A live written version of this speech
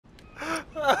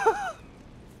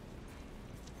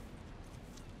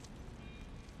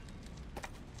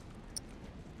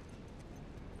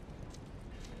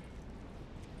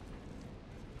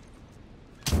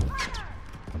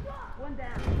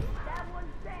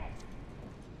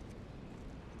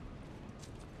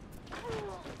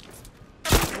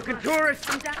Fucking tourist!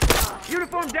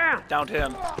 Uniform down! Downed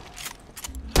him.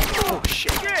 Oh,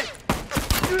 shit.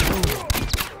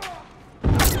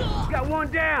 Got one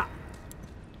down!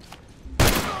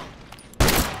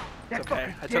 It's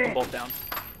okay. I took them both down.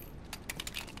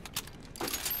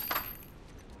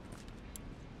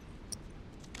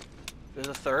 There's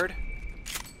a third.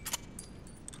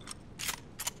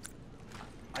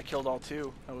 I killed all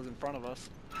two. That was in front of us.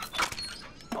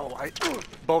 Oh,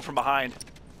 both from behind.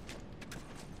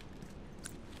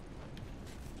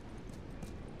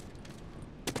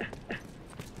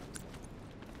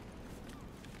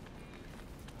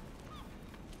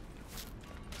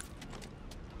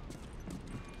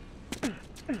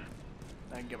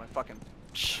 I can get my fucking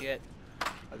shit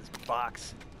out of this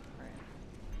box. All right.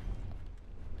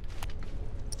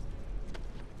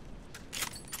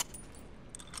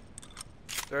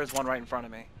 There is one right in front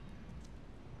of me.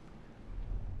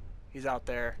 He's out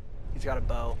there. He's got a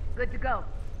bow. Good to go.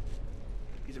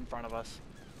 He's in front of us.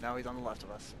 Now he's on the left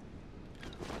of us.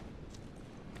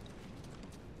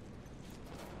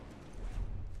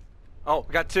 Oh,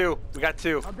 we got two. We got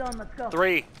two. All done, let's go.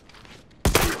 Three.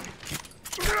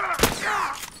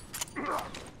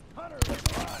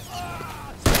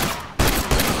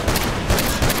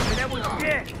 That one's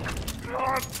dead. Oh,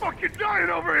 I'm fucking dying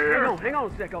over here! Hang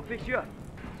on a sec, I'll fix you up.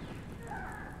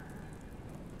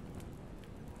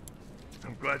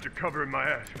 I'm glad you're covering my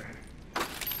ass, man.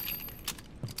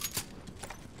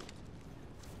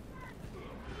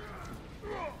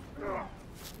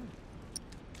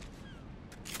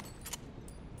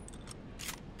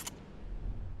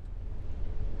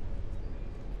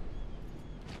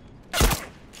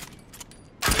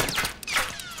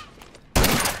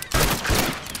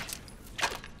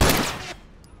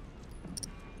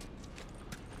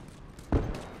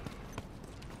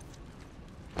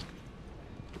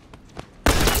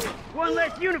 One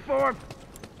less uniform.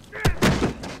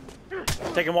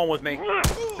 Taking one with me.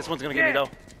 This one's gonna get me though.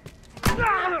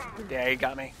 Yeah, he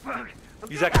got me.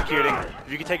 He's executing.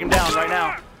 If you can take him down right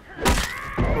now.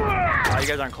 Oh, you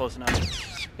guys aren't close enough.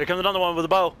 Here comes another one with a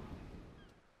bow.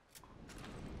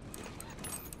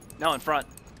 Now in front.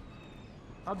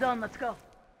 All done, let's go.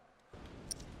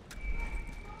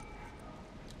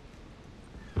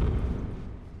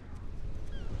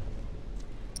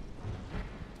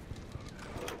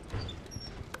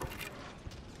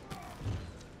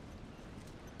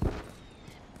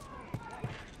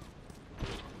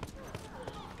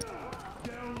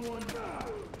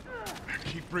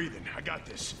 Keep breathing. I got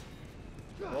this.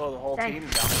 Oh, the whole Thanks.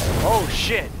 team's down. Oh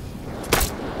shit!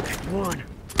 One.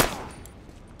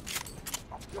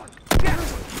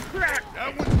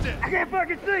 That one's dead. I can't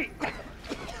fucking see.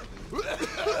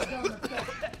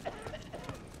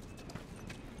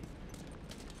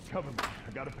 Cover me.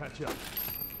 I gotta patch up.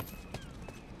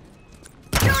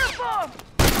 Uniform.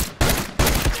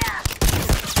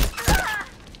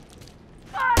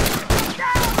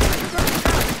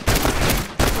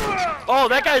 Oh,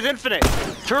 that guy's infinite.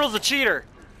 Turtle's a cheater.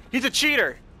 He's a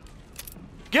cheater.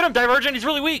 Get him, Divergent. He's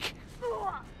really weak.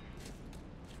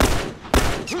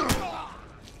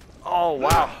 Oh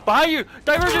wow! Behind you,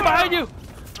 Divergent! Behind you!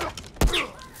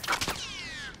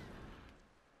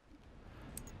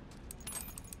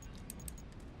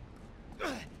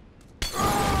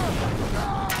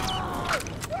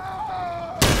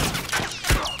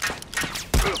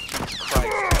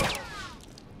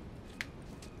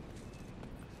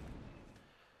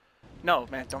 No,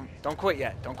 man, don't quit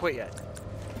yet. Don't quit yet.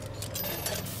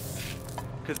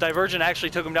 Because Divergent actually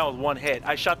took him down with one hit.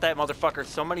 I shot that motherfucker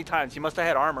so many times. He must have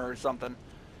had armor or something.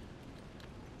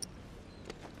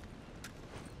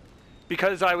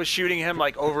 Because I was shooting him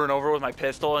like over and over with my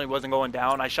pistol and he wasn't going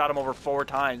down, I shot him over 4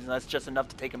 times, and that's just enough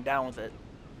to take him down with it.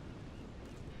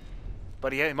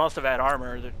 But he must have had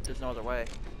armor. There's no other way.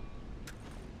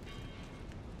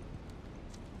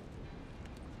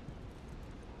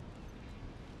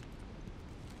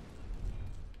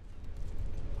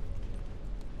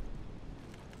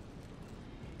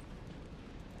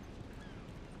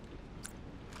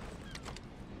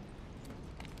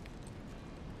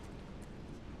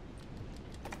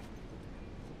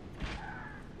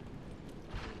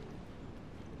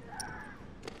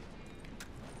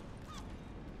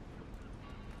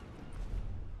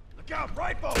 Look out,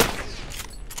 rifle!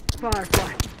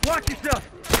 Firefly, watch yourself.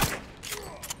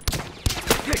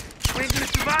 Hey, we ain't gonna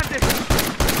survive this.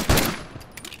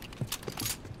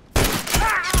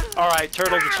 Alright,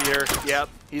 Turtle's a cheater. Yep,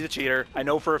 he's a cheater. I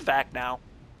know for a fact now.